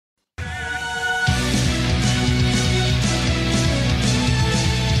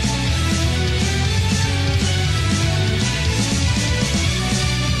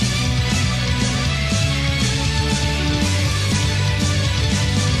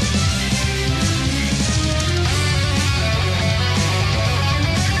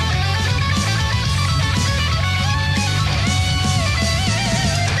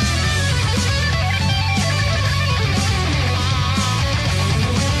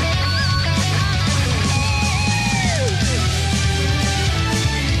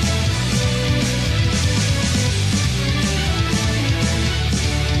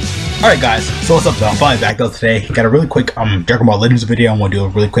Alright guys, so what's up though? I'm finally back though today. Got a really quick Dragon Ball Legends video. I'm gonna do it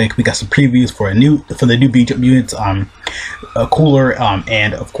really quick. We got some previews for the new V-Jump units, Cooler,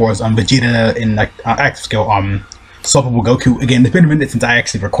 and of course Vegeta in like active skill, swappable Goku. Again, it's been a minute since I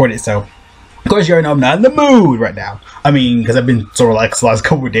actually recorded, so of course you already know I'm not in the mood right now. I mean, because I've been so relaxed the last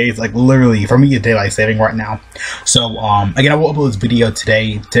couple of days, like literally for me it's daylight saving right now. So again, I will upload this video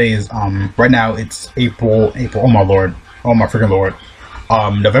today. Today is right now it's April, oh my lord, oh my freaking lord.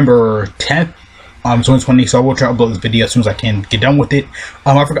 November 10th, 2020, so I will try to upload this video as soon as I can get done with it.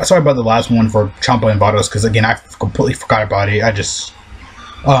 I forgot, sorry about the last one for Champa and Vados, because again, I completely forgot about it. I just,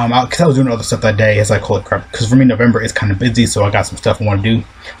 because I was doing other stuff that day, it's like, holy crap, because for me, November is kind of busy, so I got some stuff I want to do.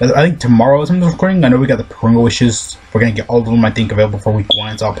 I think tomorrow is when I'm recording. I know we got the Pringle wishes. We're going to get all of them, I think, available for week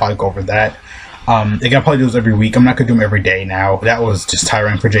 1, so I'll probably go over that. Again, I'll probably do this every week. I'm not going to do them every day now. That was just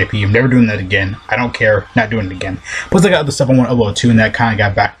tiring for JP. I'm never doing that again. I don't care. Not doing it again. Plus, I got other stuff I want to upload too, and that kind of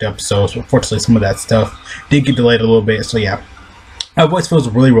got backed up. So unfortunately, some of that stuff did get delayed a little bit. So, yeah. My voice feels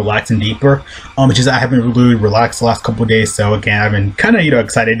really relaxed and deeper. It's just I haven't really relaxed the last couple of days. So, again, I've been kind of,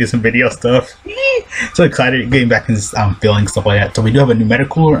 excited to do some video stuff. So excited getting back in this feeling, stuff like that. So, we do have a new Meta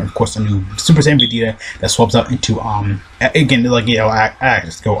Cooler, and of course, a new Super Saiyan Vegeta that swaps out into, again, like, I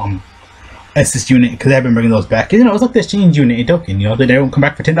just go, SS unit, because I've been bringing those back. It's like this change unit in Dokkan, they don't come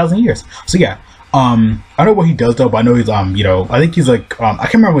back for 10,000 years. So yeah, I don't know what he does though, but I know he's I think he's like I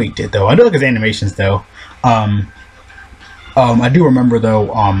can't remember what he did though. I know like his animations though. I do remember though.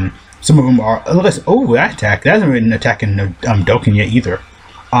 Some of them are look at that attack. That hasn't been attacking Dokkan yet either.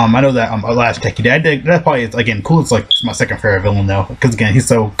 I know that last attack he did. That probably is again cool. It's like my second favorite villain though, because again he's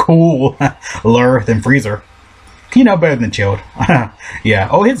so cool. Lure than Freezer. Better than Chilled. Yeah.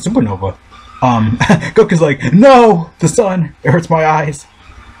 Oh, he hit Supernova. Goku's like, no, the sun, it hurts my eyes.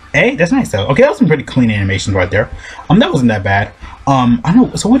 Hey, that's nice though. Okay, that was some pretty clean animations right there. That wasn't that bad. I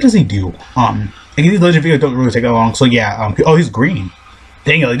know. So what does he do? Again, these legend videos don't really take that long. So yeah. Oh, he's green.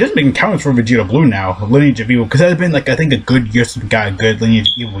 Dang it! Like, just making counters for Vegeta Blue now. Lineage of Evil, because that's been like I think a good year since we got a good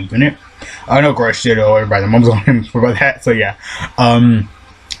Lineage of Evil unit. I know Crush did. Oh, everybody, the mom's on him for that. So yeah.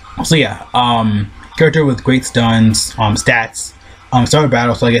 Character with great stuns. Stats. Start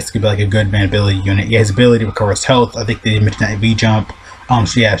battle, so I guess it could be like a good man ability unit. Yeah, his ability to recover his health. I think they mentioned that in V-Jump.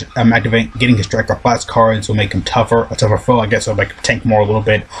 So yeah, getting his strike or flash cards will make him tougher, a tougher foe. I guess it'll make him tank more a little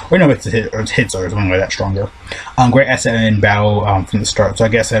bit, or makes his hits or something like that stronger. Great asset in battle from the start. So I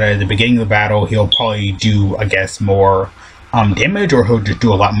guess at the beginning of the battle, he'll probably do, I guess, more damage, or he'll just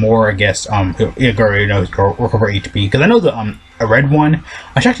do a lot more. I guess he'll recover HP. Because I know the a red one.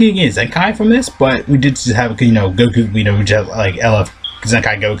 I tried to get Zenkai from this, but we did just have Goku. We just have like LF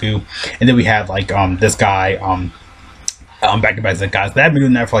Zenkai Goku, and then we have like this guy back-to-back Zenkais. I've been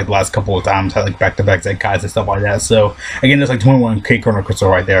doing that for like the last couple of times. I like back-to-back Zenkais and stuff like that. So again, there's like 21k Chrono Crystal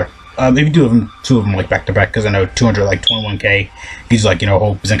right there. If you do two of them like back-to-back, because I know 200 like 21k gives like a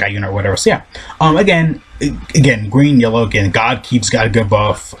whole Zenkai unit or whatever. So yeah, again, green, yellow. Again, God Keeps got a good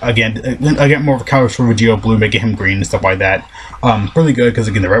buff. Again, I get more of a counter for Vegeta Blue, making him green and stuff like that. Really good, because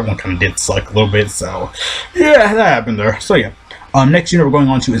again, the red one kind of did suck a little bit. So yeah, that happened there. So yeah. Next unit we're going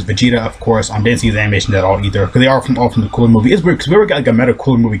on to is Vegeta, of course. Didn't see his animation at all either, because they are all from the Cooler movie. It's weird, because we already got like a Meta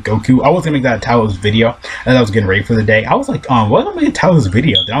Cooler movie Goku. I was gonna make that a title of this video, and I was getting ready for the day. I was like, what am I gonna title this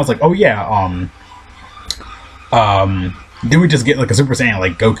video? Then I was like, oh yeah, did we just get like a Super Saiyan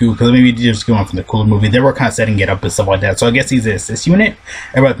like Goku? Because maybe just going from the Cooler movie. They were kind of setting it up and stuff like that. So I guess he's an assist unit.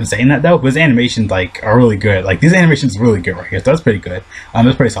 Everybody's been saying that though, but his animations like are really good. Like these animations are really good right here. So that's pretty good.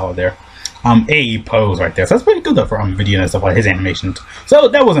 It's pretty solid there. A pose right there, so that's pretty good though for Vegeta and stuff like his animations. So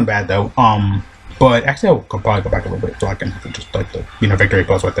that wasn't bad though. But actually I'll probably go back a little bit so I can just like the victory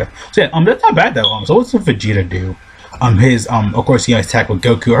pose right there. So yeah, that's not bad though. So what's the Vegeta do? His of course he has attack with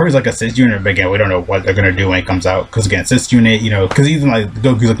Goku. Or he's like a assist unit, but again we don't know what they're gonna do when it comes out. Because again, assist unit, because even like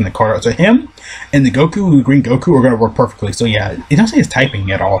Goku's looking at the card out. So him and the Green Goku are gonna work perfectly. So yeah, it doesn't say his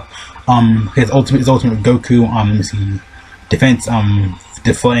typing at all. His ultimate Goku. Let me see, defense.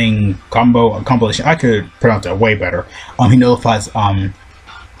 Deflaying compilation. I could pronounce that way better. He nullifies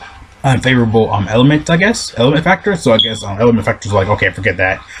unfavorable element factors. So I guess element factors are like, okay, forget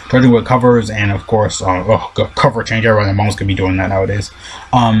that. Charging with covers, and of course cover change. Everyone mom's gonna be doing that nowadays.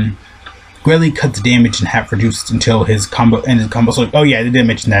 Greatly cuts damage in half, reduced until his combo ends. So oh yeah, they did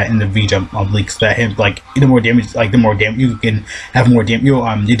mention that in the V-JumpLeakes that him like the more damage you can have more damage. Your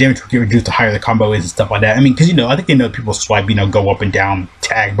damage will get reduced the higher the combo is and stuff like that. I mean, because I think they know people swipe, go up and down,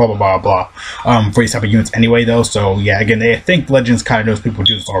 tag, blah blah blah blah, for these type of units anyway though. So yeah, again, they think Legends kind of knows people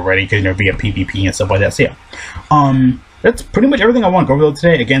do this already because via PvP and stuff like that. So yeah, that's pretty much everything I want to go over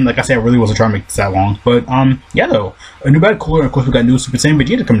today. Again, like I said, I really wasn't trying to make this that long, but yeah, though, a new bad cooler, and of course we got new Super Saiyan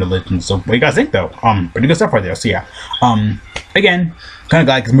Vegeta coming to Legends. So what do you guys think, though? Pretty good stuff right there. So yeah, again, kind of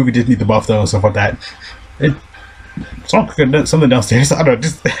glad because the movie did need the buff though, stuff like that. Something downstairs. I don't know,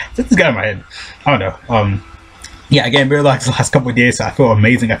 just got in my head. I don't know. Yeah, again, very relaxed the last couple of days. So I feel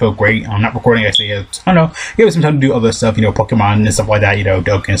amazing. I feel great. I'm not recording actually. I don't know. Give me some time to do other stuff, you know, Pokemon and stuff like that, you know,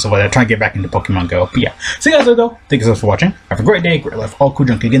 Dokkan and stuff like that. Trying to get back into Pokemon Go. But yeah. So you guys later though. Thank you so much for watching. Have a great day, great life, all cool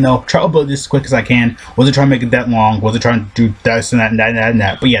junk. Again though, try to upload this as quick as I can. Wasn't trying to make it that long. Wasn't trying to do this and that and that and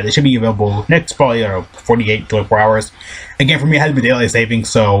that. But yeah, they should be available next probably 48 to 24 hours. Again, for me, it had to be daylight saving,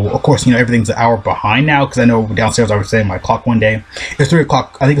 so of course, you know, everything's an hour behind now because I know downstairs I was saying my clock one day. It's 3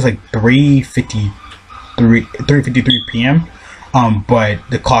 o'clock. I think it's like 3:53 p.m. But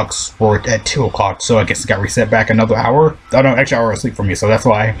the clocks were at 2 o'clock, so I guess it got reset back another hour. Oh no, extra hour of sleep for me, so that's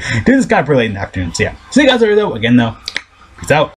why this got pretty late in the afternoon. So yeah, see you guys later though. Again though, peace out.